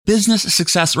Business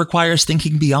success requires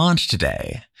thinking beyond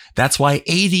today. That's why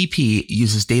ADP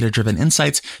uses data-driven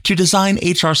insights to design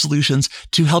HR solutions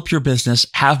to help your business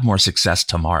have more success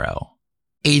tomorrow.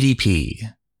 ADP,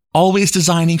 always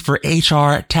designing for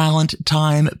HR, talent,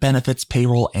 time, benefits,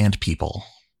 payroll, and people.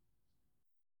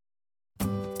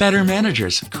 Better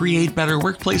managers create better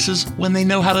workplaces when they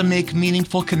know how to make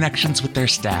meaningful connections with their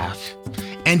staff.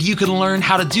 And you can learn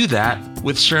how to do that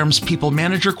with SHRM's People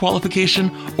Manager Qualification,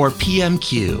 or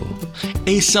PMQ,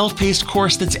 a self-paced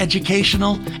course that's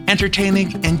educational,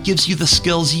 entertaining, and gives you the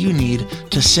skills you need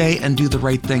to say and do the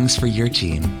right things for your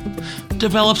team.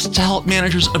 Developed to help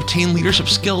managers obtain leadership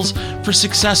skills for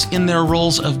success in their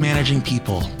roles of managing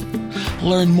people.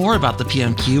 Learn more about the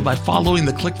PMQ by following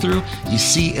the click-through you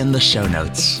see in the show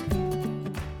notes.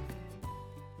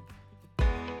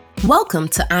 Welcome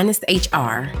to Honest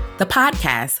HR, the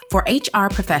podcast for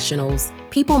HR professionals,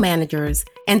 people managers,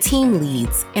 and team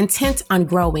leads intent on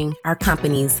growing our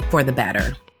companies for the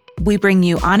better. We bring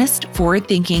you honest,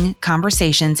 forward-thinking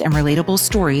conversations and relatable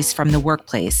stories from the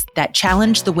workplace that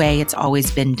challenge the way it's always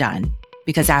been done.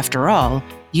 Because after all,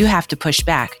 you have to push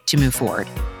back to move forward.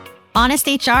 Honest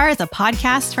HR is a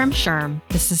podcast from SHRM,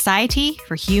 the Society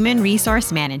for Human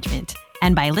Resource Management.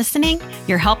 And by listening,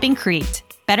 you're helping create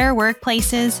better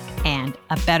workplaces and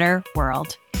a better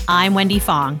world. I'm Wendy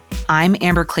Fong. I'm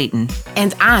Amber Clayton.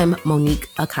 And I'm Monique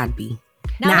Akadbi.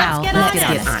 Now let's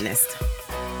get honest.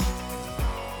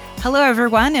 Hello,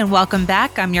 everyone, and welcome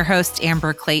back. I'm your host,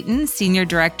 Amber Clayton, Senior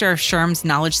Director of SHRM's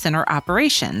Knowledge Center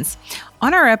Operations.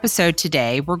 On our episode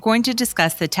today, we're going to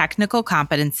discuss the technical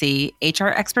competency, HR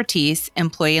expertise,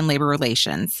 employee and labor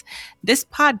relations. This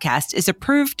podcast is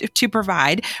approved to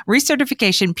provide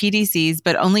recertification PDCs,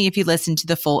 but only if you listen to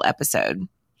the full episode.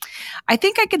 I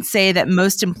think I can say that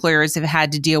most employers have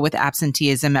had to deal with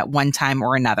absenteeism at one time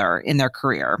or another in their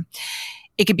career.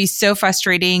 It can be so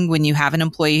frustrating when you have an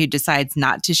employee who decides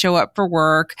not to show up for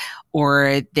work,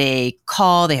 or they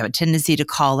have a tendency to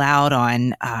call out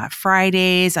on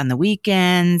Fridays, on the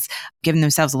weekends, giving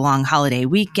themselves a long holiday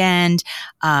weekend.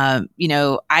 I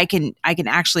can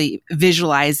actually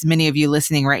visualize many of you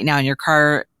listening right now in your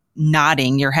car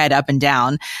nodding your head up and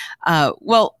down.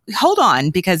 Well, hold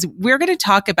on, because we're going to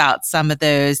talk about some of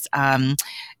those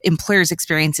employers'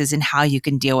 experiences and how you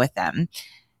can deal with them.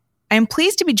 I'm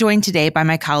pleased to be joined today by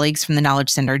my colleagues from the Knowledge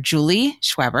Center, Julie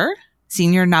Schweber,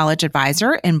 Senior Knowledge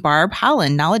Advisor, and Barb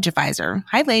Holland, Knowledge Advisor.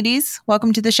 Hi, ladies.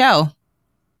 Welcome to the show.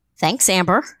 Thanks,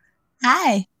 Amber.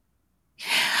 Hi.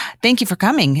 Thank you for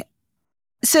coming.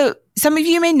 So some of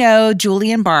you may know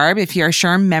Julie and Barb if you're a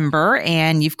SHRM member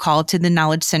and you've called to the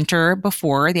Knowledge Center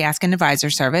before, the Ask an Advisor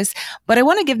service, but I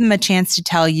want to give them a chance to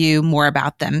tell you more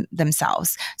about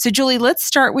themselves. So Julie, let's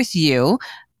start with you.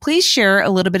 Please share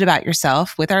a little bit about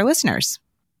yourself with our listeners.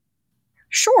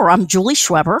 Sure. I'm Julie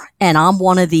Schweber, and I'm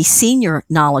one of the senior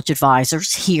knowledge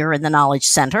advisors here in the Knowledge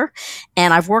Center.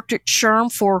 And I've worked at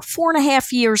SHRM for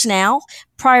 4.5 years now.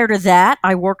 Prior to that,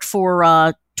 I worked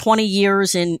for 20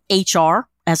 years in HR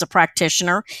as a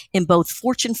practitioner in both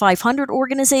Fortune 500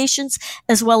 organizations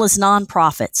as well as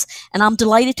nonprofits. And I'm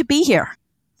delighted to be here.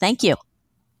 Thank you.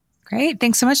 Great.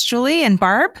 Thanks so much, Julie. And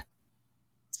Barb?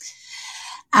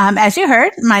 As you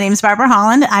heard, my name is Barbara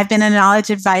Holland. I've been a knowledge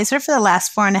advisor for the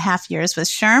last 4.5 years with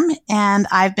SHRM, and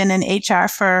I've been in HR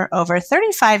for over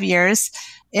 35 years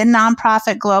in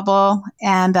nonprofit global,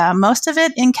 and most of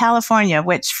it in California,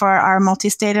 which for our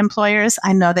multi-state employers,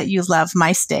 I know that you love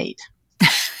my state.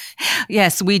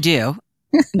 Yes, we do.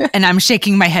 And I'm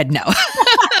shaking my head no.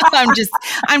 I'm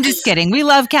just kidding. We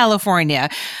love California.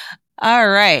 All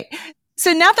right.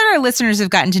 So now that our listeners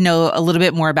have gotten to know a little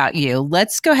bit more about you,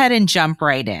 let's go ahead and jump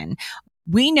right in.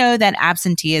 We know that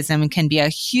absenteeism can be a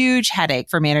huge headache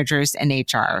for managers and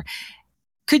HR.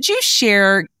 Could you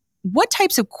share what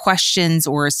types of questions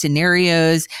or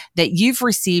scenarios that you've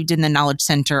received in the Knowledge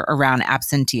Center around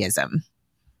absenteeism?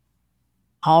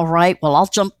 All right. Well, I'll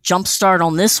jump start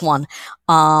on this one.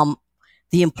 The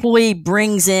employee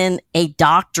brings in a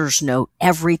doctor's note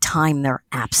every time they're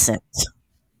absent.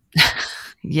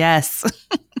 Yes.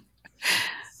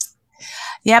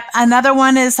 Yep. Another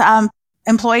one is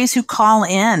employees who call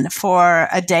in for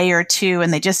a day or two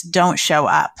and they just don't show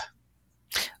up.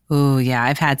 Oh, yeah.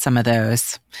 I've had some of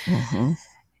those. Mm-hmm.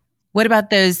 What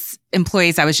about those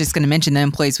employees? I was just going to mention the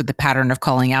employees with the pattern of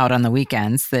calling out on the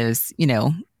weekends. Those,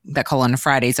 that call on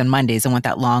Fridays and Mondays and want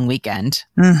that long weekend.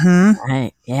 Mm-hmm.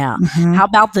 Right. Yeah. Mm-hmm. How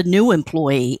about the new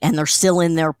employee and they're still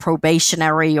in their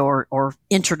probationary or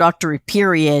introductory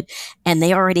period and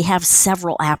they already have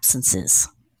several absences?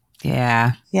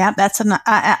 Yeah. Yeah. That's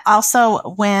also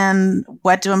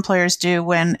what do employers do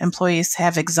when employees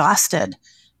have exhausted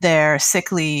their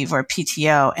sick leave or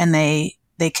PTO, and they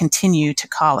continue to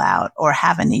call out or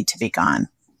have a need to be gone.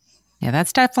 Yeah,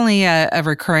 that's definitely a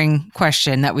recurring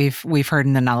question that we've heard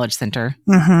in the Knowledge Center.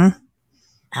 Mm-hmm.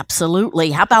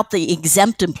 Absolutely. How about the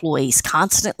exempt employees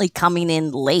constantly coming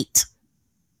in late?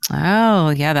 Oh,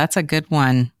 yeah, that's a good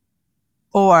one.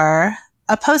 Or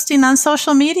a posting on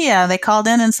social media. They called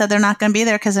in and said they're not going to be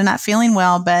there because they're not feeling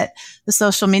well, but the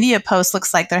social media post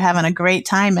looks like they're having a great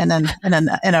time in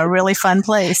a really fun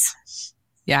place.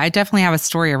 Yeah, I definitely have a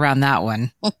story around that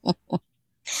one.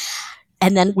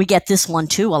 And then we get this one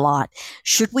too a lot.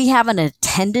 Should we have an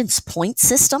attendance point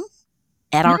system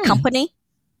at our company?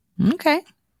 Okay.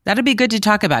 That'd be good to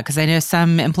talk about because I know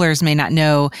some employers may not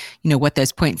know, what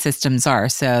those point systems are.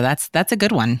 So that's a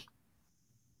good one.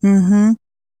 Mm-hmm.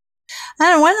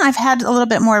 And one I've had a little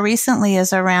bit more recently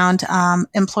is around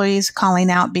employees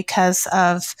calling out because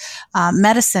of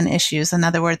medicine issues. In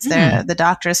other words, the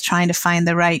doctor is trying to find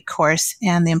the right course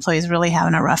and the employee is really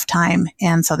having a rough time.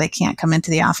 And so they can't come into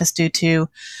the office due to,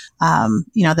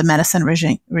 the medicine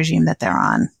regime that they're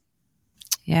on.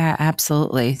 Yeah,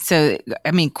 absolutely. So,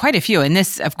 I mean, quite a few. And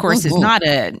this, of course, is not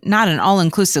an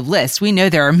all-inclusive list. We know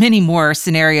there are many more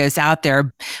scenarios out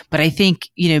there, but I think,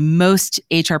 most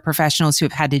HR professionals who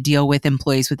have had to deal with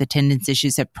employees with attendance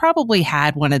issues have probably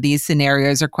had one of these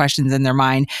scenarios or questions in their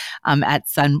mind at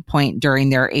some point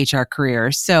during their HR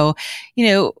career. So,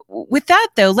 with that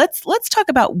though, let's talk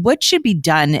about what should be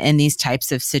done in these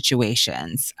types of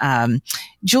situations.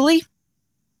 Julie?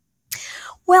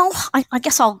 Well, I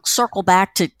guess I'll circle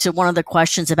back to one of the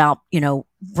questions about,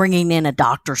 bringing in a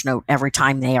doctor's note every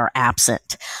time they are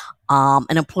absent.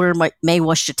 An employer may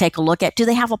wish to take a look at, do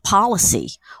they have a policy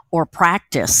or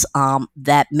practice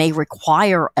that may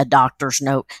require a doctor's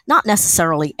note, not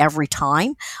necessarily every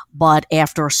time, but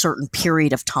after a certain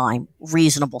period of time,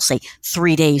 reasonable, say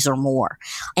 3 days or more.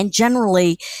 And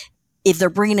generally, if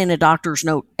they're bringing in a doctor's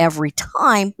note every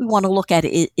time, we want to look at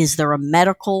it. Is there a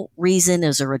medical reason?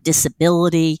 Is there a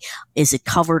disability? Is it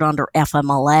covered under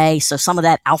FMLA? So some of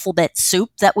that alphabet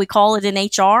soup that we call it in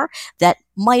HR that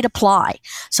might apply.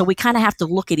 So we kind of have to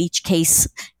look at each case,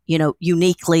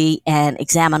 uniquely and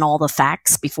examine all the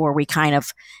facts before we kind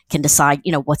of can decide,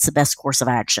 what's the best course of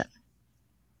action.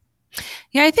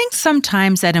 Yeah, I think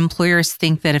sometimes that employers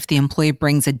think that if the employee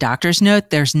brings a doctor's note,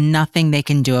 there's nothing they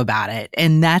can do about it.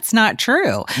 And that's not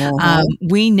true.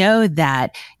 We know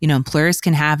that, employers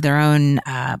can have their own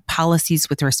policies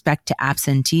with respect to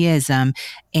absenteeism.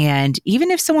 And even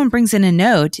if someone brings in a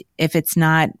note, if it's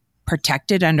not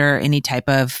protected under any type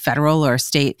of federal or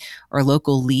state or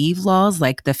local leave laws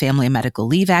like the Family and Medical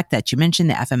Leave Act that you mentioned,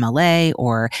 the FMLA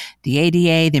or the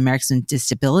ADA, the Americans with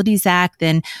Disabilities Act,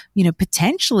 then,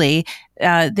 potentially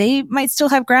they might still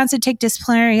have grounds to take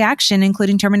disciplinary action,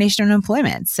 including termination of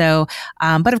employment. So,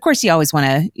 but of course you always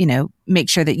want to, make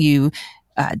sure that you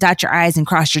dot your I's and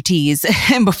cross your T's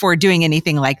before doing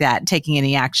anything like that, taking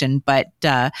any action. But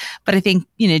I think,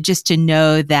 just to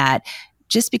know that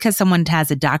just because someone has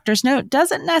a doctor's note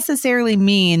doesn't necessarily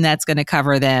mean that's going to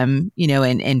cover them,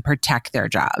 and protect their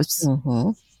jobs.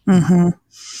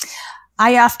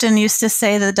 I often used to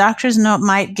say the doctor's note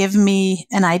might give me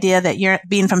an idea that you're,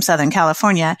 being from Southern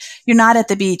California, you're not at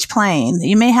the beach playing.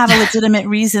 You may have a legitimate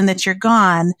reason that you're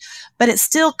gone, but it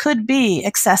still could be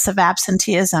excessive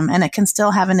absenteeism and it can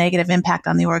still have a negative impact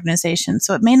on the organization.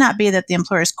 So it may not be that the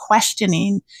employer is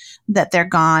questioning that they're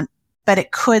gone, but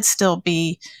it could still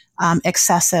be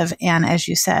excessive. And as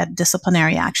you said,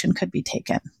 disciplinary action could be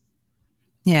taken.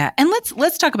 Yeah. And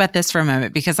let's talk about this for a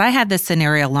moment, because I had this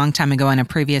scenario a long time ago in a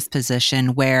previous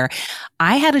position where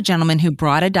I had a gentleman who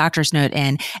brought a doctor's note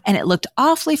in and it looked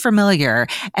awfully familiar.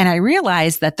 And I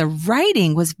realized that the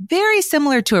writing was very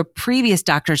similar to a previous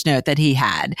doctor's note that he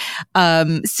had.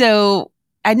 So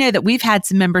I know that we've had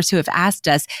some members who have asked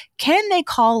us, can they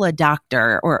call a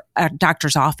doctor or a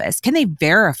doctor's office? Can they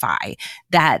verify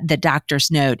that the doctor's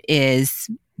note is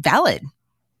valid?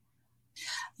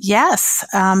 Yes,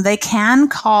 they can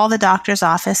call the doctor's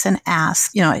office and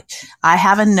ask, I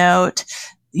have a note,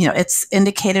 it's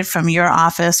indicated from your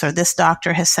office or this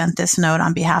doctor has sent this note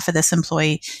on behalf of this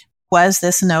employee. Was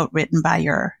this note written by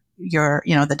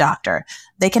the doctor?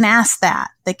 They can ask that.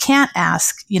 They can't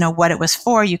ask, what it was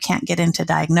for. You can't get into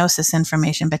diagnosis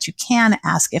information, but you can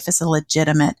ask if it's a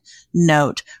legitimate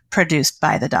note produced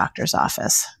by the doctor's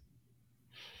office.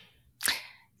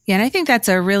 Yeah, and I think that's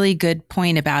a really good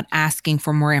point about asking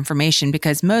for more information,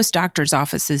 because most doctors'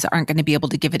 offices aren't going to be able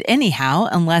to give it anyhow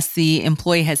unless the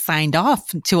employee has signed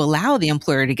off to allow the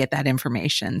employer to get that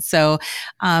information. So,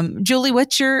 Julie,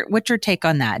 what's your take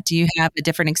on that? Do you have a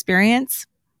different experience?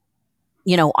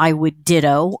 I would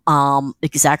ditto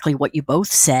exactly what you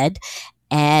both said.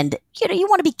 And, you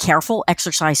want to be careful,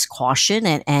 exercise caution,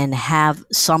 and have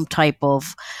some type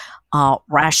of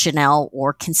rationale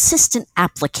or consistent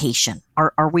application.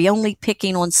 Are we only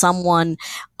picking on someone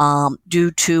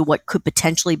due to what could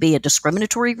potentially be a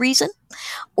discriminatory reason?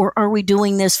 Or are we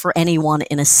doing this for anyone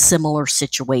in a similar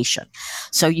situation?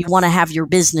 So you want to have your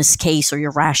business case or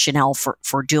your rationale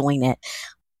for doing it,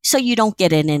 so you don't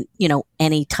get in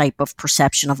any type of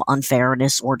perception of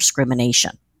unfairness or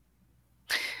discrimination.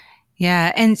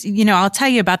 Yeah. And, I'll tell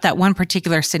you about that one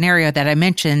particular scenario that I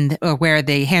mentioned where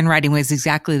the handwriting was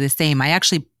exactly the same. I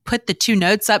actually put the two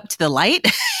notes up to the light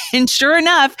and sure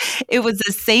enough, it was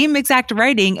the same exact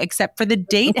writing except for the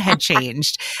date had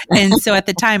changed. And so at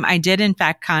the time I did in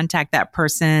fact contact that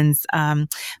person's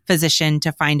physician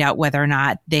to find out whether or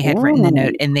not they had written the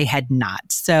note, and they had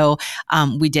not. So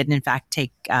we did in fact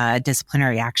take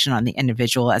disciplinary action on the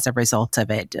individual as a result of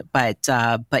it. But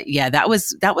yeah, that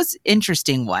was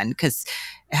interesting one, because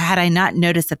had I not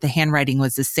noticed that the handwriting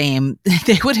was the same,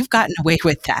 they would have gotten away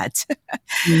with that.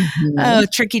 Mm-hmm. Oh,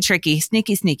 tricky,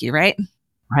 sneaky, right?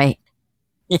 Right.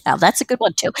 Yeah, that's a good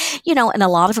one too. And a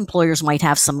lot of employers might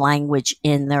have some language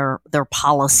in their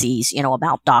policies,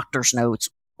 about doctor's notes,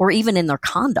 or even in their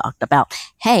conduct about,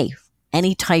 hey,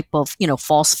 any type of,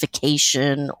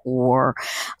 falsification or,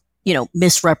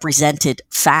 misrepresented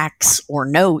facts or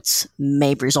notes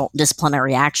may result in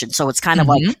disciplinary action. So it's kind of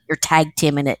like you're tag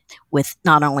teaming it with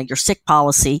not only your sick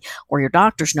policy or your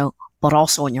doctor's note, but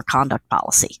also in your conduct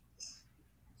policy.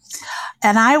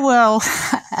 And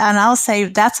I'll say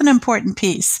that's an important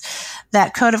piece,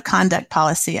 that code of conduct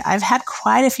policy. I've had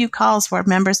quite a few calls where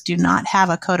members do not have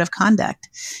a code of conduct.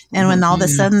 And when all of a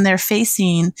sudden they're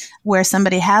facing where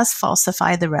somebody has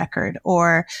falsified the record,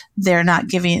 or they're not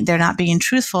being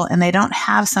truthful, and they don't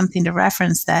have something to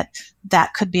reference, that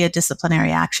could be a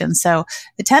disciplinary action. So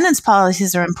attendance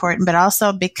policies are important, but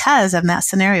also because of that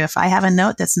scenario, if I have a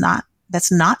note that's not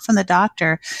from the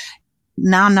doctor,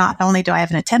 now not only do I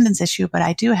have an attendance issue, but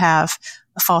I do have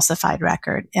a falsified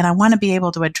record, and I want to be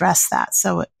able to address that.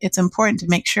 So it's important to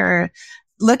make sure,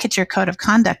 look at your code of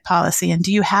conduct policy, and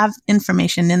do you have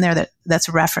information in there that's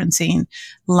referencing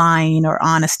lying or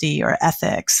honesty or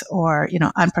ethics or,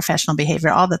 unprofessional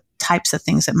behavior, all the types of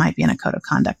things that might be in a code of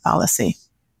conduct policy.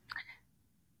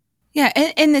 Yeah.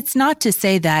 And it's not to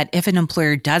say that if an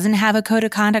employer doesn't have a code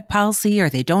of conduct policy or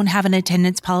they don't have an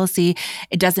attendance policy,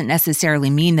 it doesn't necessarily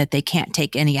mean that they can't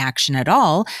take any action at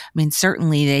all. I mean,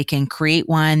 certainly they can create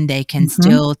one. They can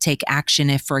still take action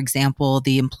if, for example,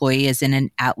 the employee is in an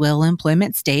at-will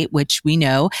employment state, which we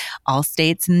know all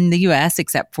states in the U.S.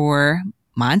 except for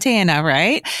Montana,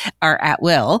 right, are at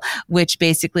will, which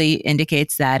basically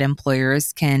indicates that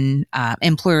employers and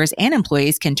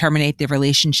employees can terminate the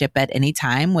relationship at any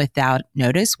time without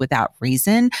notice, without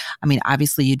reason. I mean,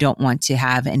 obviously you don't want to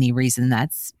have any reason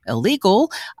that's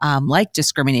illegal, like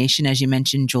discrimination, as you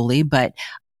mentioned, Julie, but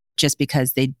just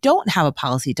because they don't have a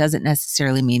policy doesn't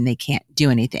necessarily mean they can't do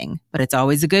anything. But it's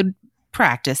always a good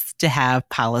practice to have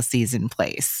policies in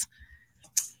place.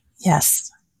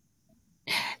 Yes.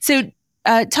 So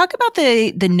talk about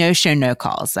the no-show,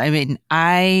 no-calls. I mean,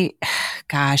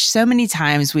 so many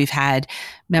times we've had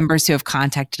members who have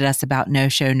contacted us about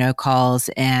no-show, no-calls,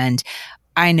 and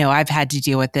I know I've had to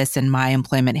deal with this in my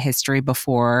employment history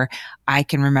before. I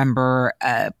can remember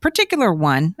a particular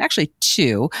one, actually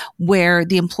two, where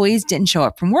the employees didn't show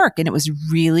up from work, and it was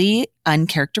really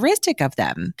uncharacteristic of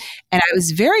them. And I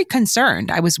was very concerned.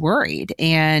 I was worried.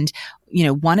 And,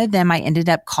 one of them I ended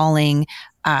up calling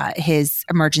his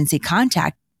emergency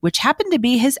contact, which happened to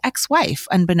be his ex-wife,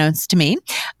 unbeknownst to me.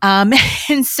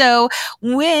 And so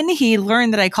when he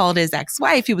learned that I called his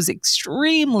ex-wife, he was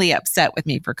extremely upset with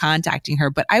me for contacting her.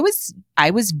 But I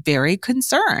was very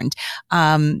concerned.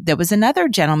 There was another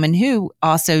gentleman who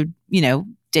also,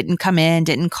 didn't come in,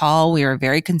 didn't call. We were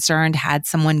very concerned, had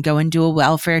someone go and do a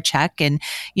welfare check, and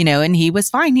he was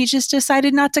fine. He just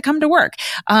decided not to come to work.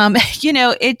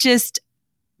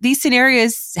 These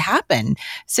scenarios happen.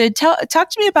 So talk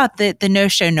to me about the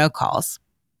no-show, no-calls.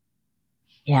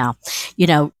 Yeah.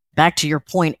 Back to your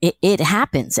point, it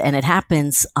happens, and it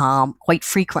happens quite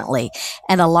frequently.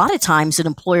 And a lot of times an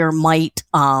employer might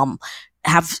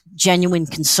have genuine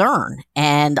concern.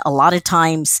 And a lot of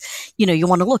times, you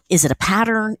want to look, is it a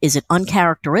pattern? Is it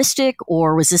uncharacteristic?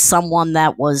 Or was this someone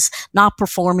that was not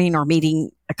performing or meeting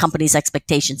a company's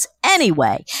expectations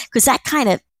anyway? Because that kind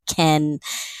of can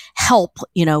help,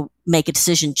 make a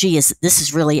decision. Gee, this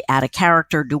is really out of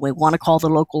character? Do we want to call the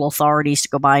local authorities to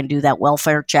go by and do that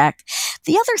welfare check?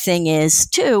 The other thing is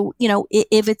too,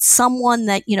 if it's someone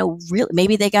that, really,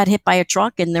 maybe they got hit by a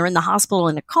truck and they're in the hospital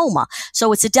in a coma.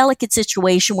 So it's a delicate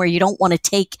situation where you don't want to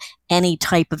take any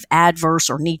type of adverse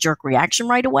or knee-jerk reaction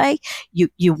right away.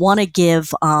 You want to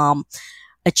give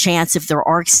a chance if there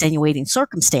are extenuating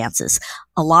circumstances.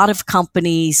 A lot of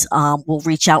companies will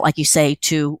reach out, like you say,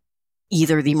 to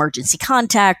either the emergency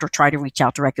contact or try to reach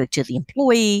out directly to the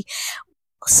employee.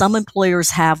 Some employers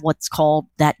have what's called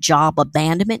that job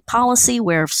abandonment policy,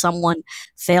 where if someone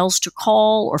fails to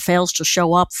call or fails to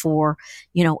show up for,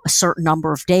 a certain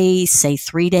number of days, say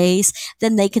 3 days,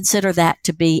 then they consider that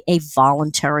to be a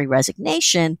voluntary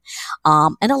resignation.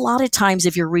 And a lot of times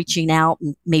if you're reaching out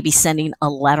and maybe sending a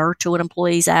letter to an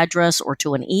employee's address or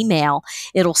to an email,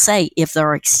 it'll say, if there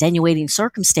are extenuating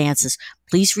circumstances,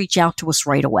 please reach out to us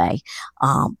right away.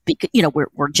 Because,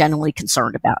 we're genuinely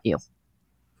concerned about you.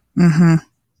 Mm-hmm.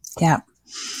 Yeah.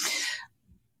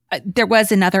 There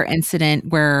was another incident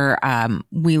where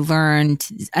we learned,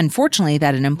 unfortunately,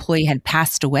 that an employee had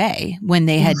passed away when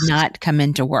they had not come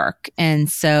into work. And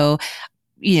so,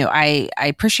 I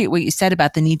appreciate what you said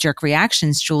about the knee-jerk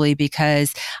reactions, Julie,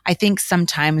 because I think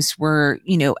sometimes we're,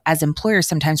 as employers,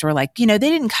 sometimes we're like, they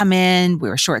didn't come in, we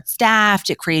were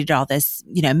short-staffed, it created all this,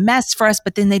 mess for us,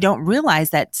 but then they don't realize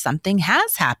that something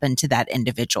has happened to that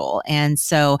individual. And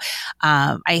so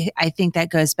I think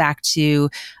that goes back to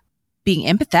being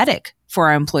empathetic for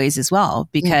our employees as well,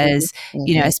 because,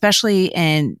 especially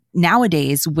in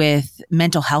nowadays with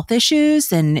mental health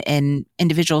issues and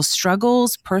individual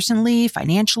struggles personally,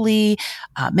 financially,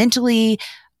 mentally,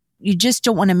 you just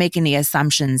don't want to make any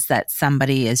assumptions that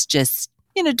somebody is just,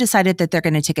 decided that they're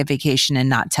going to take a vacation and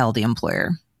not tell the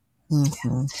employer.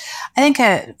 Mm-hmm. I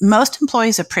think most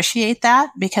employees appreciate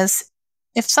that, because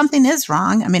if something is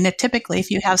wrong, typically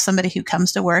if you have somebody who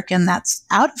comes to work and that's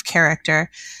out of character,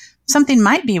 something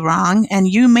might be wrong, and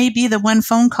you may be the one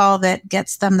phone call that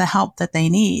gets them the help that they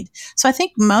need. So I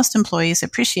think most employees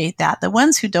appreciate that. The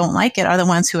ones who don't like it are the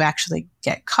ones who actually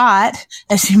get caught,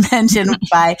 as you mentioned,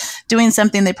 by doing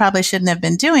something they probably shouldn't have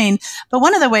been doing. But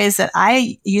one of the ways that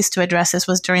I used to address this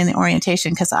was during the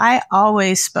orientation, because I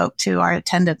always spoke to our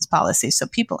attendance policy so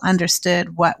people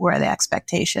understood what were the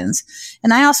expectations.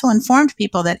 And I also informed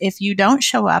people that if you don't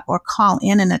show up or call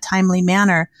in a timely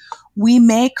manner, we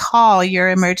may call your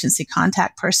emergency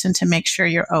contact person to make sure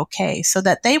you're okay, so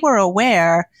that they were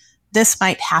aware this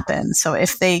might happen. So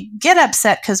if they get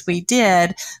upset because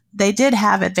they did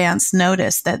have advance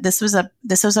notice that this was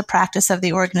a practice of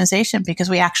the organization because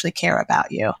we actually care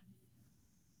about you.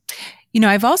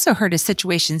 I've also heard of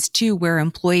situations too where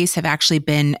employees have actually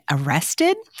been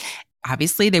arrested.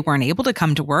 Obviously, they weren't able to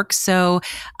come to work. So,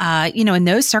 in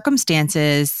those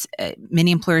circumstances, many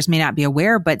employers may not be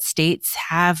aware, but states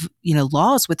have,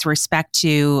 laws with respect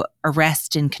to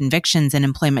arrest and convictions and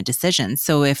employment decisions.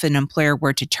 So if an employer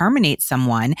were to terminate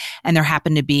someone and there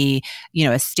happened to be,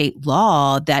 a state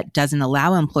law that doesn't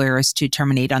allow employers to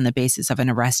terminate on the basis of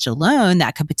an arrest alone,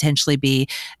 that could potentially be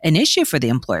an issue for the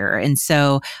employer. And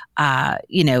so,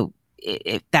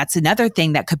 that's another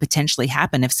thing that could potentially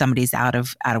happen if somebody's out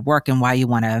of work, and why you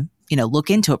want to, look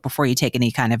into it before you take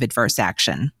any kind of adverse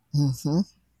action. Mm-hmm.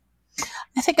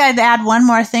 I think I'd add one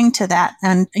more thing to that.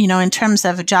 And, in terms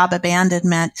of job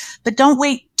abandonment, but don't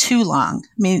wait too long.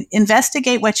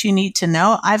 Investigate what you need to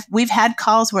know. We've had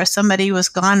calls where somebody was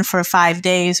gone for 5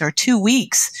 days or 2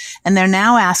 weeks, and they're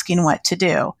now asking what to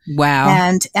do. Wow.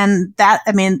 And that,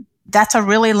 that's a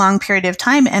really long period of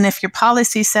time. And if your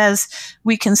policy says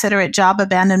we consider it job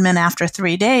abandonment after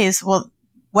 3 days, well,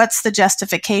 what's the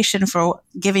justification for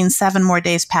giving 7 more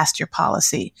days past your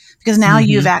policy? Because now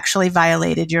you've actually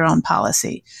violated your own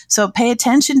policy. So pay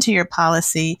attention to your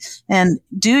policy and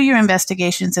do your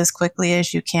investigations as quickly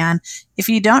as you can. If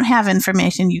you don't have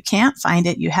information, you can't find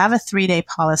it, you have a 3-day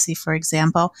policy, for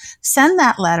example, send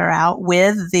that letter out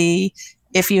with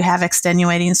if you have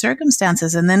extenuating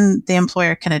circumstances, and then the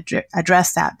employer can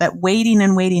address that. But waiting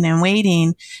and waiting and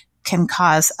waiting can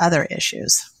cause other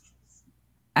issues.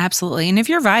 Absolutely. And if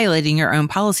you're violating your own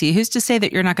policy, who's to say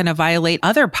that you're not going to violate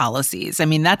other policies?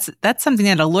 That's something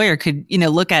that a lawyer could,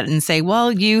 look at and say,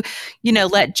 well, you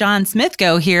let John Smith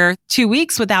go here 2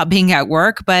 weeks without being at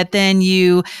work, but then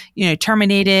you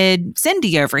terminated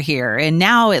Cindy over here. And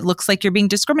now it looks like you're being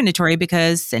discriminatory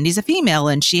because Cindy's a female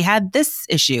and she had this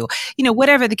issue,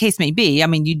 whatever the case may be.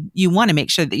 You want to make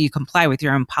sure that you comply with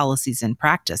your own policies and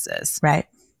practices. Right.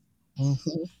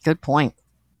 Mm-hmm. Good point.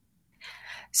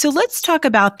 So let's talk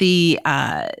about the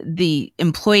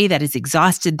employee that is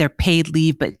exhausted their paid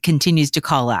leave but continues to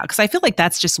call out, because I feel like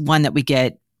that's just one that we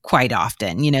get quite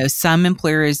often. Some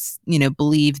employers,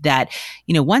 believe that,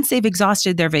 once they've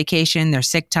exhausted their vacation, their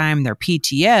sick time, their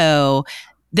PTO,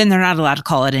 then they're not allowed to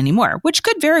call it anymore, which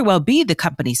could very well be the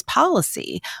company's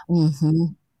policy. Mm-hmm.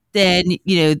 Then,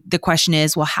 the question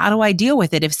is, well, how do I deal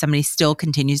with it if somebody still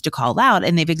continues to call out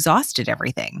and they've exhausted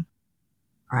everything?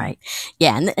 Right.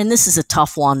 Yeah. And this is a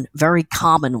tough one, very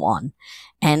common one.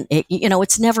 And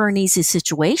it's never an easy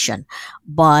situation,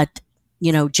 but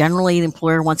generally the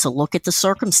employer wants to look at the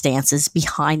circumstances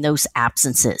behind those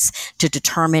absences to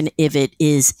determine if it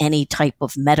is any type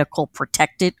of medical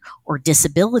protected or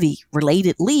disability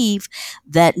related leave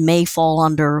that may fall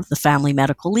under the Family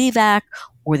Medical Leave Act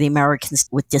or the Americans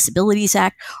with Disabilities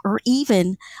Act, or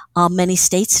even many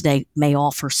states today may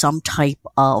offer some type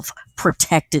of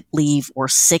protected leave or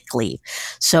sick leave.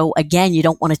 So again, you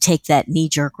don't want to take that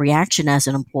knee-jerk reaction as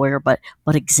an employer, but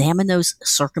examine those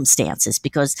circumstances,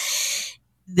 because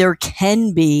there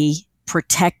can be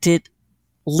protected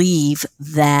leave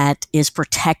that is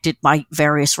protected by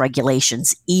various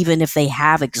regulations, even if they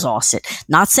have exhausted.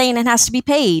 Not saying it has to be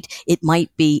paid. It might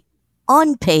be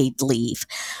unpaid leave.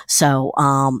 So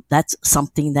that's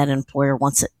something that an employer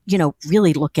wants to,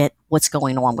 really look at what's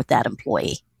going on with that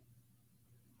employee.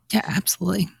 Yeah,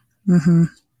 absolutely. Mm-hmm.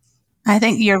 I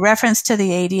think your reference to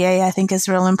the ADA, I think, is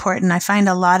real important. I find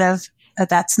a lot of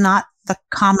that's not the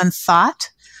common thought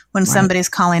when somebody's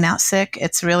calling out sick.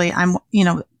 It's really, I'm,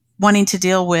 wanting to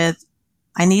deal with,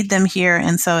 I need them here.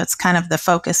 And so it's kind of the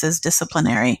focus is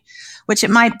disciplinary, which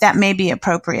that may be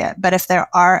appropriate. But if there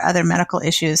are other medical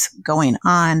issues going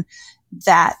on,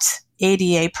 that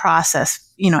ADA process,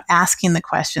 asking the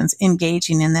questions,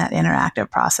 engaging in that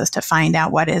interactive process to find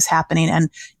out what is happening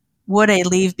and would a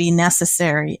leave be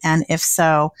necessary? And if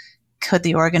so, could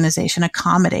the organization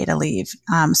accommodate a leave?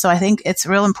 So I think it's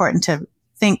real important to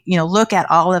think, look at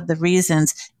all of the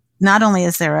reasons. Not only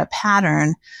is there a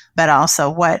pattern, but also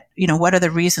what are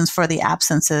the reasons for the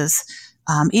absences?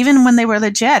 Even when they were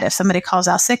legit, if somebody calls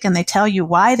out sick and they tell you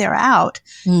why they're out,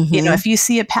 if you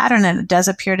see a pattern and it does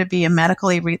appear to be a medical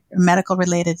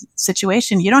related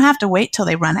situation, you don't have to wait till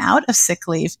they run out of sick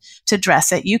leave to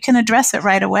address it. You can address it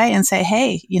right away and say,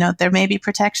 hey, there may be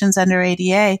protections under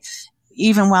ADA,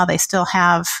 even while they still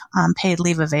have paid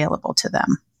leave available to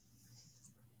them.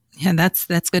 Yeah,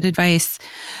 that's good advice.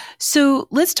 So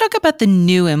let's talk about the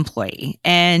new employee.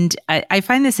 And I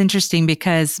find this interesting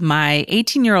because my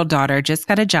 18-year-old daughter just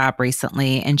got a job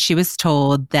recently, and she was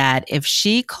told that if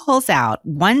she calls out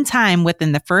one time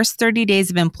within the first 30 days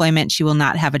of employment, she will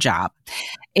not have a job.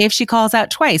 If she calls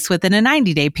out twice within a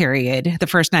 90-day period, the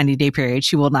first 90-day period,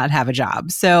 she will not have a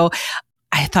job. So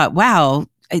I thought, wow,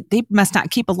 they must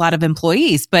not keep a lot of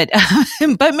employees, but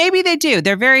maybe they do.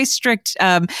 They're very strict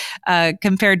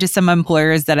compared to some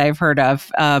employers that I've heard of.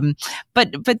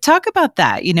 But talk about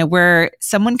that, where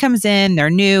someone comes in, they're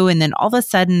new, and then all of a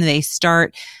sudden they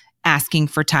start asking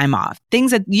for time off,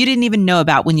 things that you didn't even know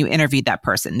about when you interviewed that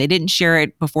person. They didn't share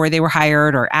it before they were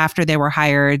hired or after they were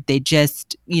hired. They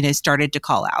just, started to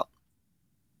call out.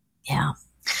 Yeah.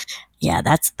 Yeah,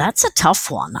 that's a tough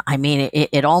one. I mean,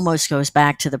 it almost goes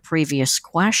back to the previous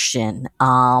question.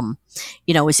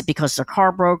 Is it because their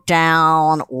car broke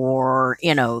down or,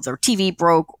 their TV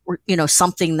broke or,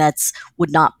 something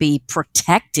would not be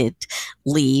protected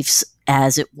leaves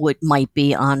as it might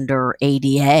be under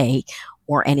ADA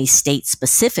or any state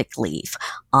specific leave.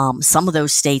 Some of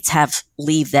those states have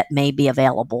leave that may be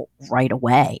available right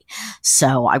away.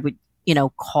 So I would,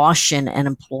 caution an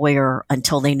employer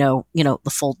until they know, the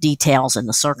full details and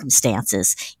the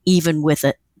circumstances, even with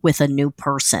a new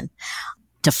person,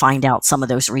 to find out some of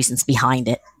those reasons behind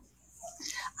it.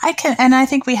 I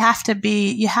think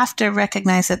you have to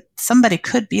recognize that somebody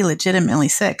could be legitimately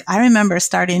sick. I remember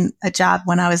starting a job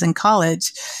when I was in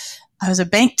college. I was a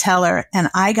bank teller and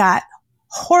I got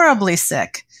horribly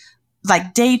sick.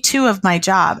 Like day 2 of my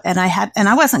job, and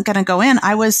I wasn't going to go in.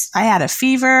 I had a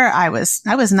fever. I was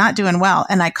not doing well.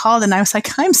 And I called and I was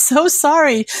like, I'm so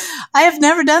sorry. I have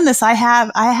never done this. I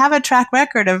have a track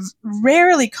record of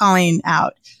rarely calling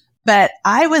out, but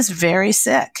I was very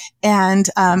sick. And,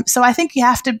 so I think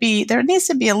there needs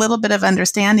to be a little bit of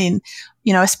understanding,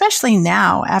 especially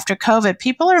now after COVID,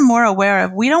 people are more aware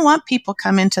of, we don't want people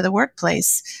come into the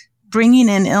workplace bringing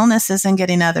in illnesses and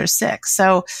getting others sick.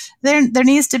 So there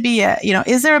needs to be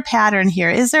is there a pattern here?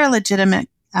 Is there a legitimate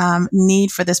need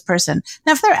for this person?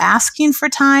 Now, if they're asking for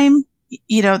time,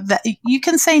 that you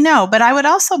can say no, but I would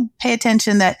also pay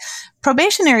attention that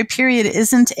probationary period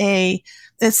it's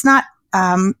not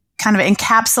kind of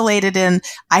encapsulated in,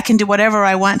 I can do whatever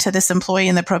I want to this employee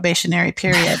in the probationary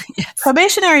period. Yes.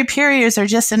 Probationary periods are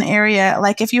just an area,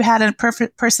 like if you had a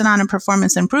person on a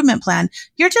performance improvement plan,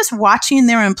 you're just watching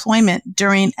their employment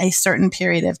during a certain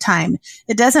period of time.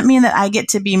 It doesn't mean that I get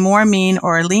to be more mean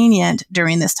or lenient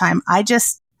during this time.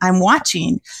 I'm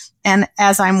watching. And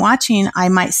as I'm watching, I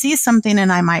might see something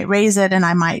and I might raise it and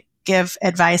I might give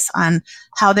advice on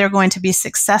how they're going to be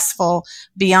successful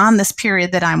beyond this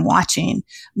period that I'm watching.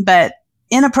 But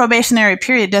in a probationary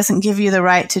period doesn't give you the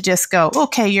right to just go,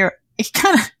 okay, you're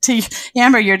kind of to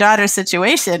Amber, your daughter's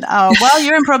situation. Oh, well,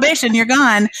 you're in probation, you're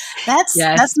gone.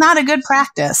 That's not a good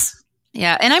practice.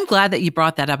 Yeah. And I'm glad that you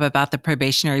brought that up about the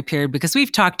probationary period, because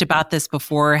we've talked about this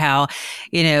before, how,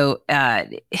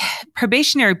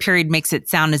 probationary period makes it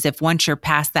sound as if once you're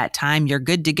past that time, you're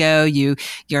good to go.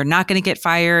 You're not going to get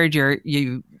fired.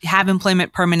 You have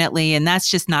employment permanently. And that's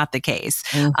just not the case.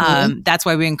 Mm-hmm. That's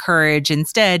why we encourage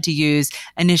instead to use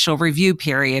initial review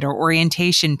period or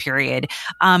orientation period.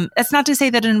 That's not to say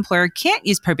that an employer can't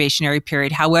use probationary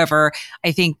period. However,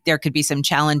 I think there could be some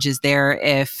challenges there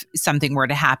if something were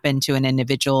to happen to an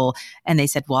individual and they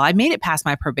said, well, I made it past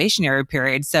my probationary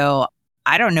period, so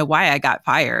I don't know why I got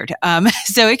fired.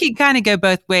 So it can kind of go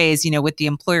both ways, with the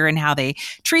employer and how they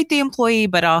treat the employee,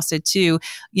 but also too,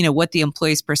 what the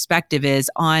employee's perspective is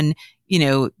on,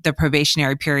 the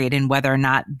probationary period and whether or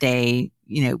not they,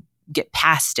 get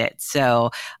past it. So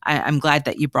I'm glad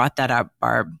that you brought that up,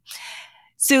 Barb.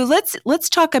 So let's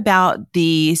talk about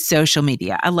the social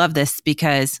media. I love this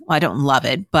because, well, I don't love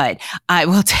it, but I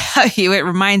will tell you, it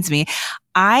reminds me.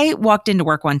 I walked into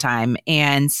work one time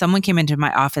and someone came into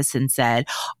my office and said,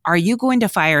 "Are you going to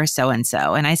fire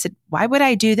so-and-so?" And I said, "Why would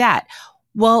I do that?"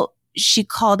 "Well, she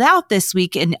called out this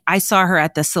week and I saw her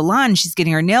at the salon. She's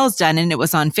getting her nails done and it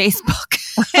was on Facebook."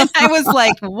 And I was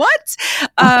like, what?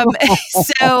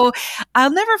 So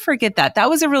I'll never forget that. That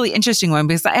was a really interesting one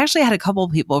because I actually had a couple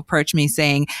of people approach me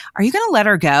saying, "Are you going to let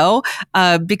her go?"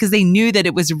 Because they knew that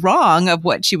it was wrong of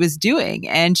what she was doing.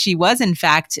 And she was, in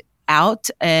fact, out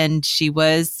and she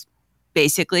was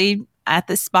basically at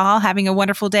the spa having a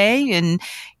wonderful day. And,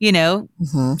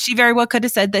 she very well could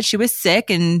have said that she was sick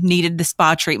and needed the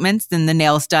spa treatments and the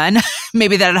nails done.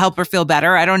 Maybe that'd help her feel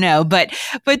better. I don't know. But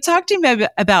talk to me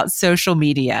about social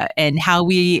media and how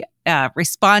we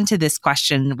respond to this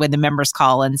question when the members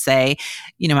call and say,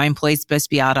 my employee's supposed to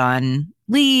be out on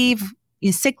leave,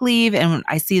 sick leave, and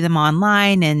I see them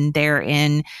online and they're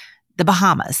in the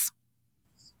Bahamas.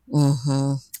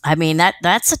 Mm-hmm. I mean,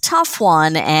 that's a tough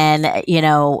one. And,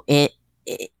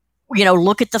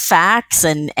 look at the facts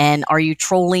and are you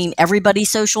trolling everybody's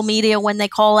social media when they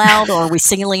call out, or are we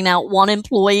singling out one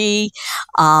employee?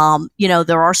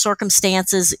 There are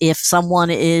circumstances if someone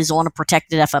is on a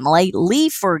protected FMLA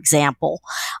leave, for example,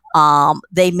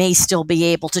 they may still be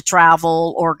able to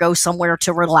travel or go somewhere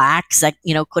to relax. That,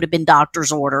 could have been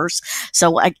doctor's orders.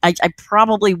 So I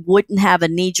probably wouldn't have a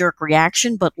knee-jerk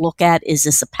reaction, but look at, is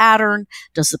this a pattern?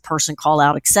 Does the person call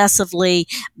out excessively?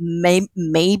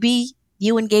 Maybe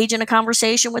you engage in a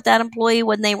conversation with that employee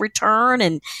when they return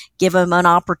and give them an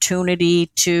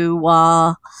opportunity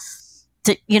to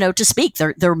speak.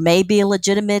 There may be a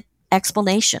legitimate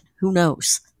explanation. Who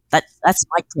knows? That's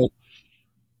my take.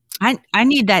 I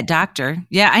need that doctor.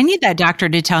 Yeah, I need that doctor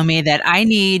to tell me that I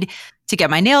need to get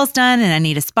my nails done and I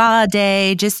need a spa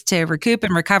day just to recoup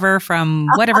and recover from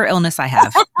whatever illness I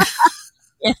have.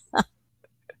 Yeah.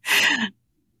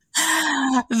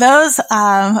 Those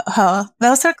are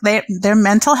they're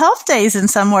mental health days in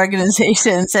some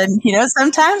organizations, and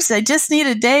sometimes they just need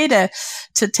a day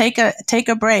to take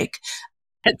a break.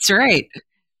 That's right.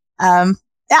 I've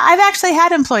actually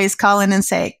had employees call in and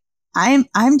say, I'm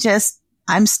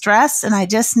stressed and I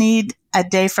just need a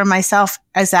day for myself.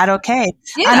 Is that okay?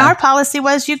 Yeah. And our policy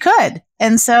was you could.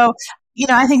 And so,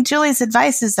 I think Julie's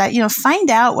advice is that,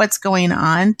 find out what's going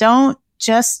on.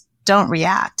 Don't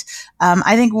react.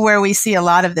 I think where we see a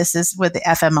lot of this is with the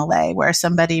FMLA, where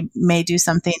somebody may do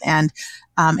something and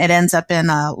it ends up in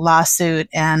a lawsuit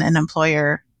and an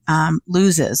employer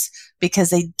loses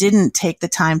because they didn't take the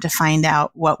time to find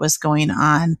out what was going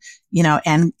on,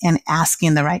 and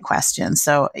asking the right questions.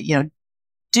 So,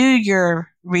 do your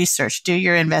research, do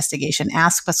your investigation,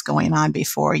 ask what's going on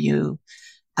before you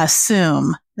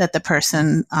assume that the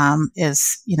person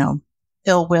is,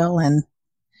 ill will and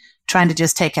trying to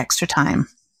just take extra time.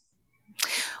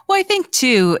 Well, I think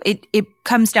too, it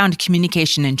comes down to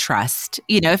communication and trust.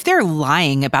 If they're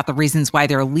lying about the reasons why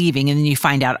they're leaving and then you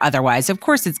find out otherwise, of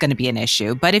course it's going to be an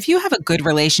issue. But if you have a good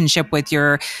relationship with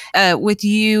you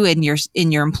and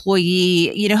your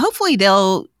employee, hopefully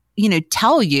they'll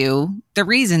tell you the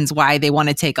reasons why they want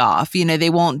to take off. They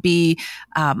won't be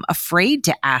afraid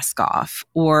to ask off,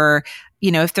 or,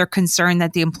 if they're concerned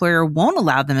that the employer won't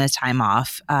allow them a time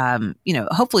off,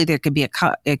 hopefully there could be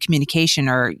a communication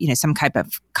or, some type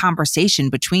of conversation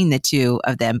between the two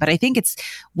of them. But I think it's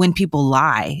when people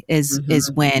lie is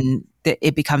when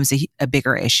it becomes a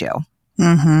bigger issue.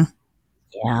 Mm-hmm.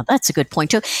 Yeah, that's a good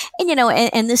point too. And,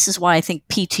 and this is why I think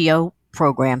PTO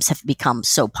programs have become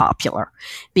so popular,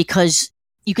 because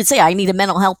you could say, I need a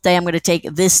mental health day. I'm going to take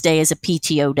this day as a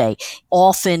PTO day.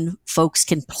 Often folks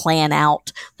can plan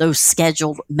out those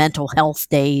scheduled mental health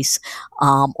days,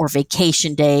 or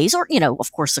vacation days, or,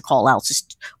 of course the call outs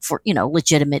just for,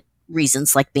 legitimate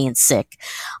reasons like being sick.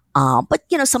 But,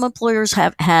 some employers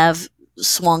have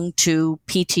swung to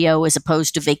PTO as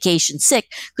opposed to vacation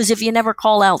sick, because if you never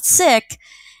call out sick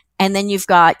and then you've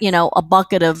got, a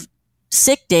bucket of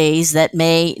sick days that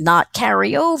may not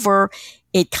carry over,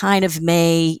 it kind of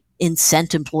may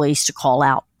incent employees to call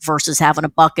out versus having a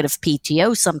bucket of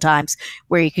PTO sometimes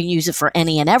where you can use it for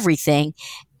any and everything.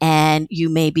 And you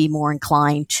may be more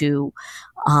inclined to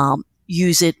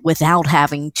use it without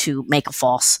having to make a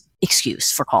false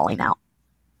excuse for calling out.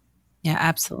 Yeah,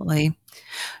 absolutely.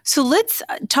 So let's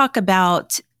talk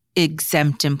about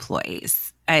exempt employees.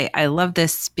 I love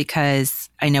this because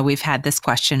I know we've had this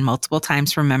question multiple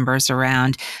times from members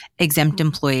around exempt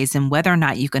employees and whether or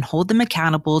not you can hold them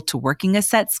accountable to working a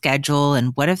set schedule.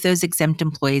 And what if those exempt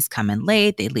employees come in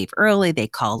late, they leave early, they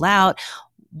call out?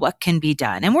 What can be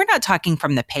done? And we're not talking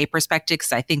from the pay perspective,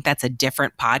 because I think that's a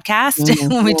different podcast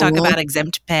when we talk about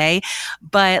exempt pay.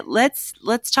 But let's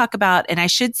talk about, and I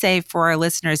should say for our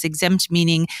listeners, exempt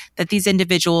meaning that these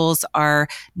individuals are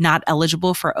not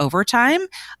eligible for overtime.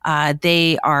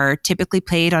 They are typically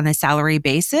paid on a salary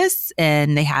basis,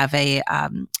 and they have a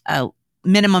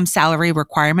minimum salary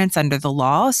requirements under the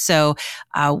law. So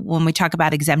when we talk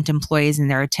about exempt employees and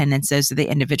their attendance, those are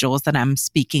the individuals that I'm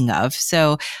speaking of.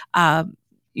 So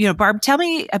Barb, tell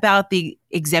me about the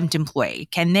exempt employee.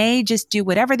 Can they just do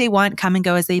whatever they want, come and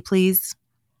go as they please?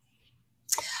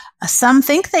 Some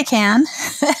think they can,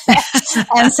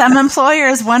 and some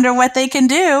employers wonder what they can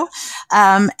do.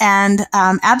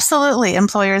 Absolutely,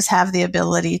 employers have the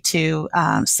ability to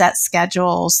set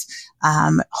schedules,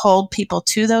 hold people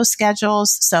to those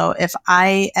schedules. So if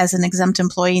I, as an exempt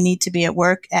employee, need to be at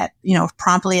work at,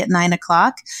 promptly at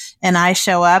 9:00, and I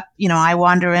show up, I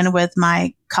wander in with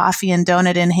my coffee and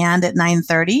donut in hand at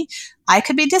 9:30, I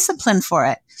could be disciplined for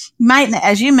it.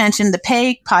 As you mentioned, the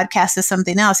pay podcast is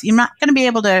something else. You're not going to be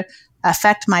able to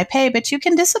affect my pay, but you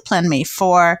can discipline me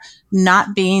for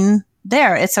not being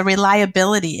there. It's a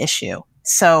reliability issue.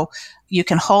 So you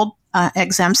can hold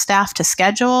exempt staff to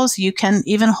schedules. You can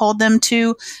even hold them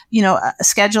to,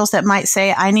 schedules that might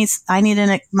say, I need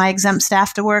my exempt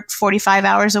staff to work 45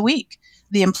 hours a week.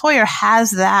 The employer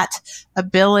has that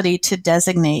ability to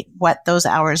designate what those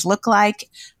hours look like.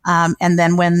 And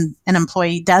then when an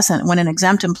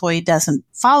exempt employee doesn't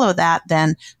follow that,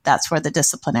 then that's where the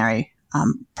disciplinary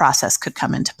process could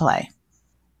come into play.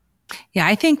 Yeah,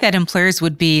 I think that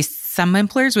some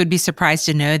employers would be surprised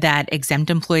to know that exempt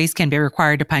employees can be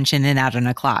required to punch in and out on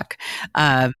a clock.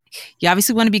 You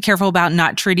obviously want to be careful about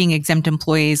not treating exempt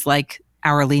employees like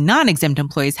hourly non-exempt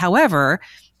employees. However,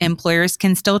 employers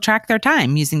can still track their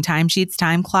time using timesheets,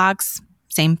 time clocks,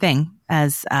 same thing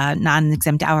as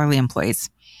non-exempt hourly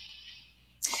employees.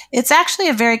 It's actually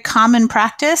a very common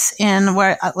practice in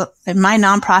my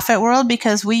nonprofit world,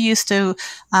 because we used to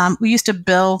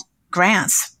bill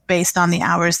grants based on the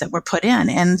hours that were put in.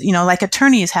 And, like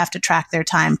attorneys have to track their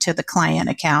time to the client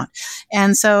account.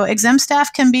 And so exempt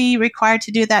staff can be required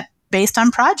to do that based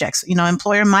on projects.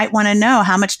 Employer might want to know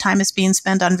how much time is being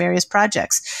spent on various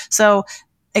projects. So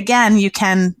again, you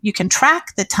can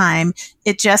track the time.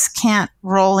 It just can't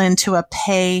roll into a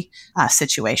pay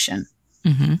situation.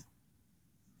 Mm-hmm.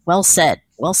 Well said,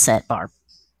 Barb.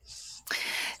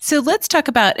 So let's talk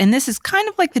about, and this is kind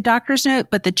of like the doctor's note,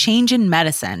 but the change in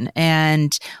medicine.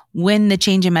 And when the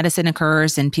change in medicine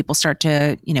occurs and people start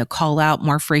to, call out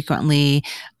more frequently,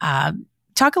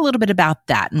 talk a little bit about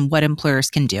that and what employers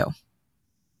can do.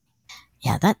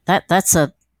 Yeah, that's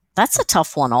a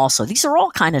tough one also. These are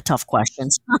all kind of tough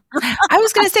questions. I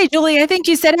was going to say, Julie, I think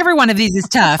you said every one of these is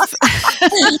tough.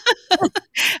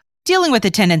 Dealing with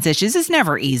attendance issues is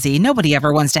never easy. Nobody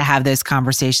ever wants to have those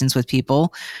conversations with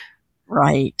people.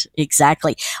 Right,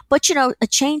 exactly. But, a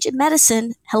change in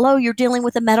medicine, hello, you're dealing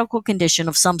with a medical condition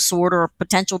of some sort or a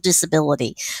potential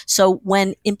disability. So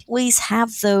when employees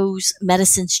have those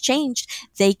medicines changed,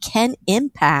 they can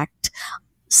impact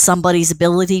somebody's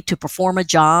ability to perform a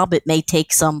job. It may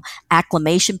take some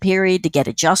acclimation period to get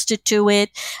adjusted to it.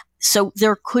 So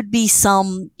there could be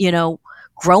some,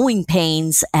 growing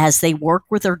pains as they work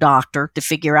with their doctor to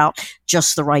figure out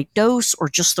just the right dose or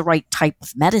just the right type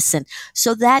of medicine.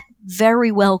 So that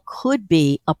very well could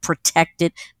be a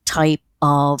protected type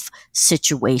of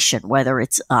situation, whether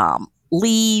it's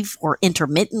leave or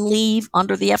intermittent leave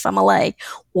under the FMLA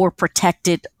or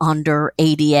protected under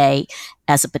ADA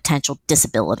as a potential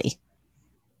disability.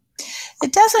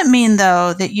 It doesn't mean,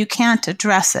 though, that you can't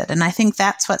address it. And I think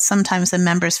that's what sometimes the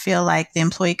members feel like. The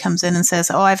employee comes in and says,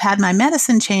 oh, I've had my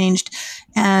medicine changed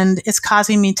and it's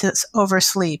causing me to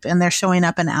oversleep, and they're showing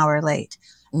up an hour late.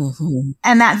 Mm-hmm.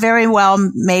 And that very well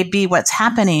may be what's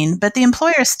happening, but the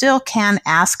employer still can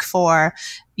ask for,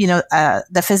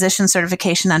 the physician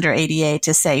certification under ADA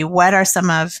to say, what are some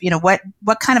of,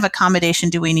 what kind of accommodation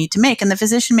do we need to make? And the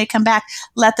physician may come back,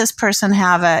 let this person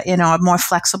have a more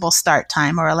flexible start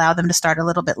time, or allow them to start a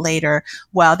little bit later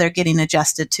while they're getting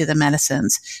adjusted to the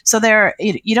medicines. So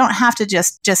you don't have to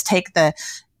just take the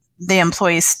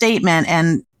employee's statement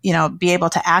and, be able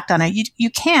to act on it.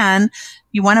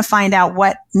 You want to find out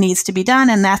what needs to be done,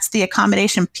 and that's the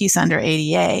accommodation piece under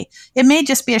ADA. It may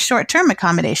just be a short-term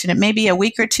accommodation. It may be a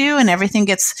week or two and everything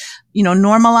gets,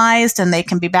 normalized and they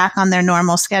can be back on their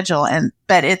normal schedule.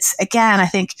 But it's, again, I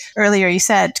think earlier you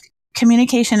said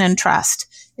communication and trust.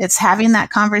 It's having that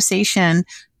conversation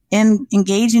in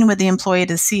engaging with the employee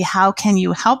to see how can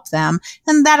you help them.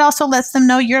 And that also lets them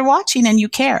know you're watching and you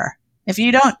care. If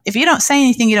you don't say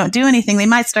anything, you don't do anything, they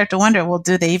might start to wonder, well,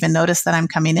 do they even notice that I'm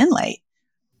coming in late?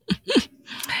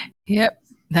 Yep,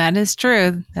 that is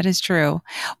true. That is true.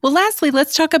 Well, lastly,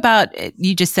 let's talk about,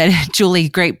 you just said, Julie,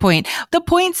 great point, the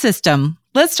point system.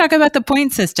 Let's talk about the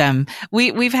point system.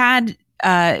 We've had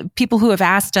people who have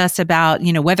asked us about,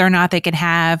 whether or not they can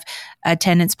have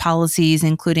attendance policies,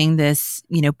 including this,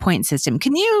 point system.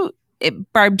 Can you,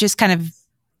 Barb, just kind of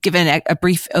give a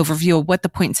brief overview of what the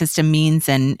point system means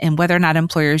and whether or not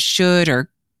employers should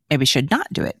or maybe should not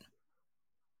do it?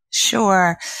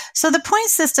 Sure. So the point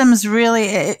system is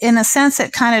really, in a sense,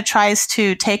 it kind of tries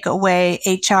to take away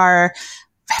HR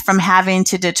from having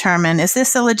to determine, is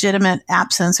this a legitimate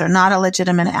absence or not a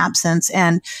legitimate absence?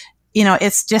 And,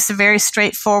 it's just a very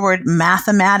straightforward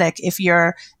mathematic. If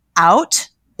you're out,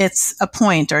 it's a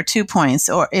point or 2 points.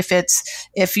 Or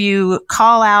if you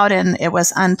call out and it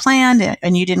was unplanned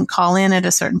and you didn't call in at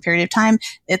a certain period of time,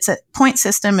 it's a point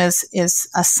system is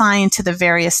assigned to the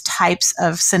various types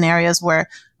of scenarios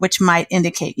which might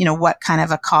indicate, what kind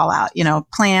of a call out,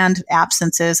 planned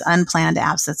absences, unplanned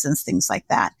absences, things like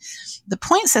that. The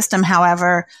point system,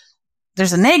 however,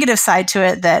 there's a negative side to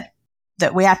it that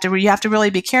you have to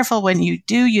really be careful when you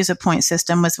do use a point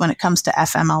system was when it comes to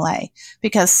FMLA,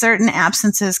 because certain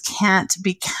absences can't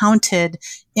be counted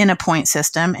in a point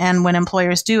system. And when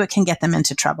employers do, it can get them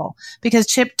into trouble, because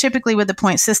typically with the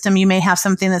point system, you may have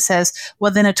something that says,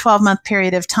 well, within a 12-month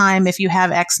period of time, if you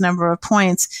have X number of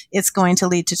points, it's going to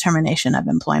lead to termination of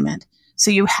employment.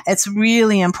 So it's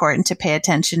really important to pay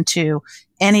attention to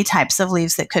any types of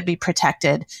leaves that could be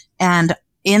protected. And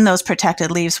in those protected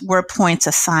leaves were points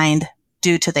assigned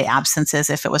due to the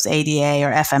absences, if it was ADA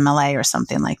or FMLA or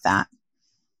something like that.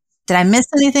 Did I miss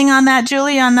anything on that,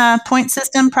 Julie, on the point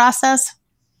system process?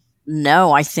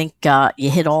 No, I think you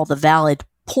hit all the valid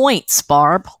points,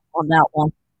 Barb, on that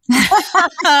one.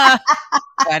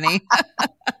 Funny.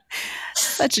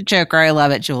 Such a joker. I love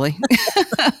it, Julie.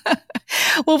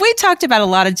 Well, we talked about a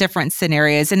lot of different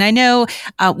scenarios, and I know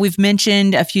we've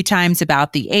mentioned a few times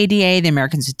about the ADA, the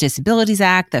Americans with Disabilities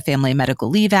Act, the Family and Medical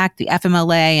Leave Act, the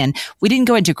FMLA, and we didn't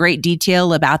go into great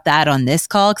detail about that on this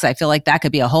call because I feel like that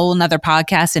could be a whole nother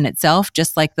podcast in itself,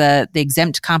 just like the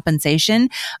exempt compensation.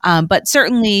 But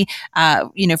certainly,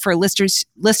 for listeners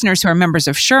who are members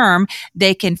of SHRM,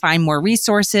 they can find more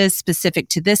resources specific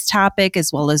to this topic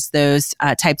as well as those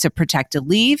types of protected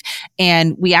leave.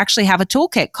 And we actually have a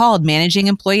toolkit called Managing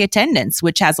Employee Attendance,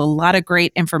 which has a lot of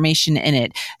great information in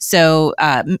it. So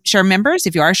SHRM members,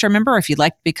 if you are a SHRM member, or if you'd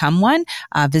like to become one,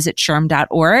 visit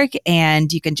shrm.org,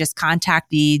 and you can just contact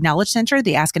the Knowledge Center,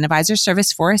 the Ask an Advisor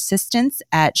service for assistance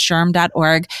at shrm.org/HR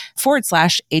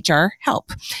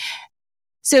help.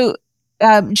 So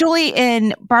Julie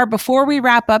and Barb, before we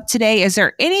wrap up today, is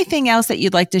there anything else that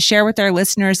you'd like to share with our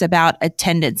listeners about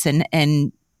attendance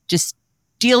and just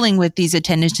dealing with these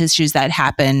attendance issues that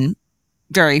happen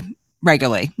very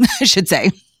regularly, I should say?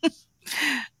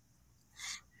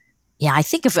 Yeah, I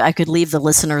think if I could leave the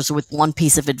listeners with one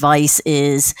piece of advice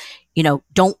is,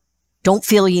 don't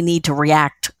feel you need to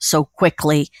react so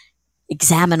quickly.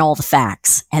 Examine all the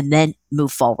facts and then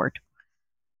move forward.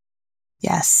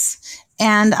 Yes.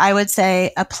 And I would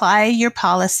say apply your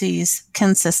policies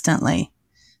consistently.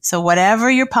 So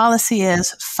whatever your policy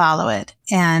is, follow it,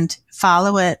 and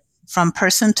follow it from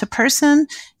person to person,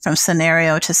 from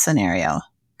scenario to scenario,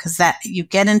 because that you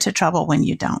get into trouble when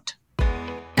you don't.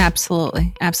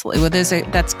 Absolutely. Absolutely. Well,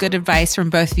 that's good advice from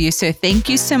both of you. So thank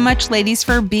you so much, ladies,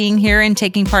 for being here and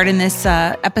taking part in this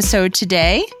episode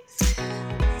today.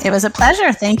 It was a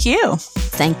pleasure. Thank you.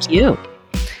 Thank you.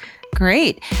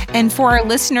 Great. And for our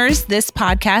listeners, this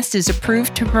podcast is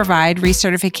approved to provide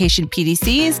recertification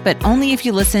PDCs, but only if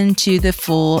you listen to the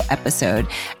full episode.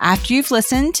 After you've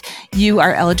listened, you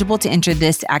are eligible to enter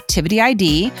this activity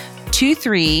ID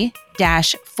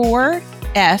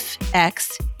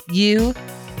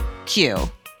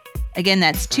 23-4FXUQ. Again,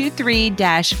 that's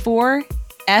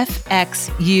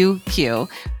 23-4FXUQ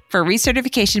for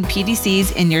recertification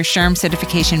PDCs in your SHRM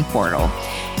certification portal.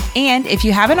 And if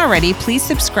you haven't already, please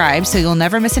subscribe so you'll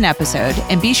never miss an episode,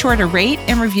 and be sure to rate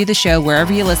and review the show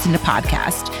wherever you listen to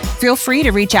podcasts. Feel free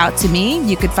to reach out to me.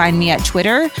 You could find me on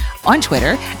Twitter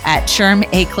at Sherm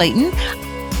A. Clayton.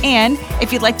 And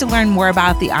if you'd like to learn more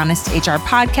about the Honest HR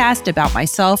podcast, about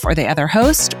myself or the other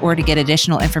host, or to get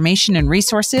additional information and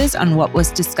resources on what was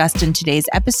discussed in today's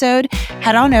episode,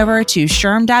 head on over to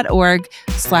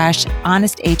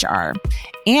shrm.org/honesthr.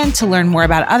 And to learn more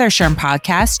about other SHRM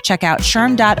podcasts, check out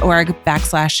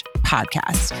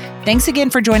shrm.org/podcast. Thanks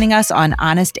again for joining us on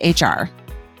Honest HR.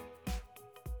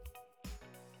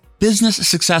 Business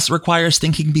success requires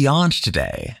thinking beyond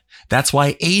today. That's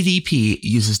why ADP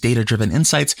uses data-driven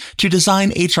insights to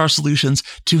design HR solutions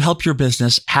to help your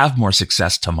business have more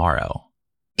success tomorrow.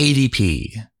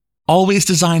 ADP, always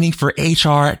designing for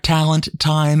HR, talent,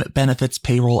 time, benefits,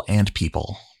 payroll, and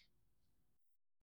people.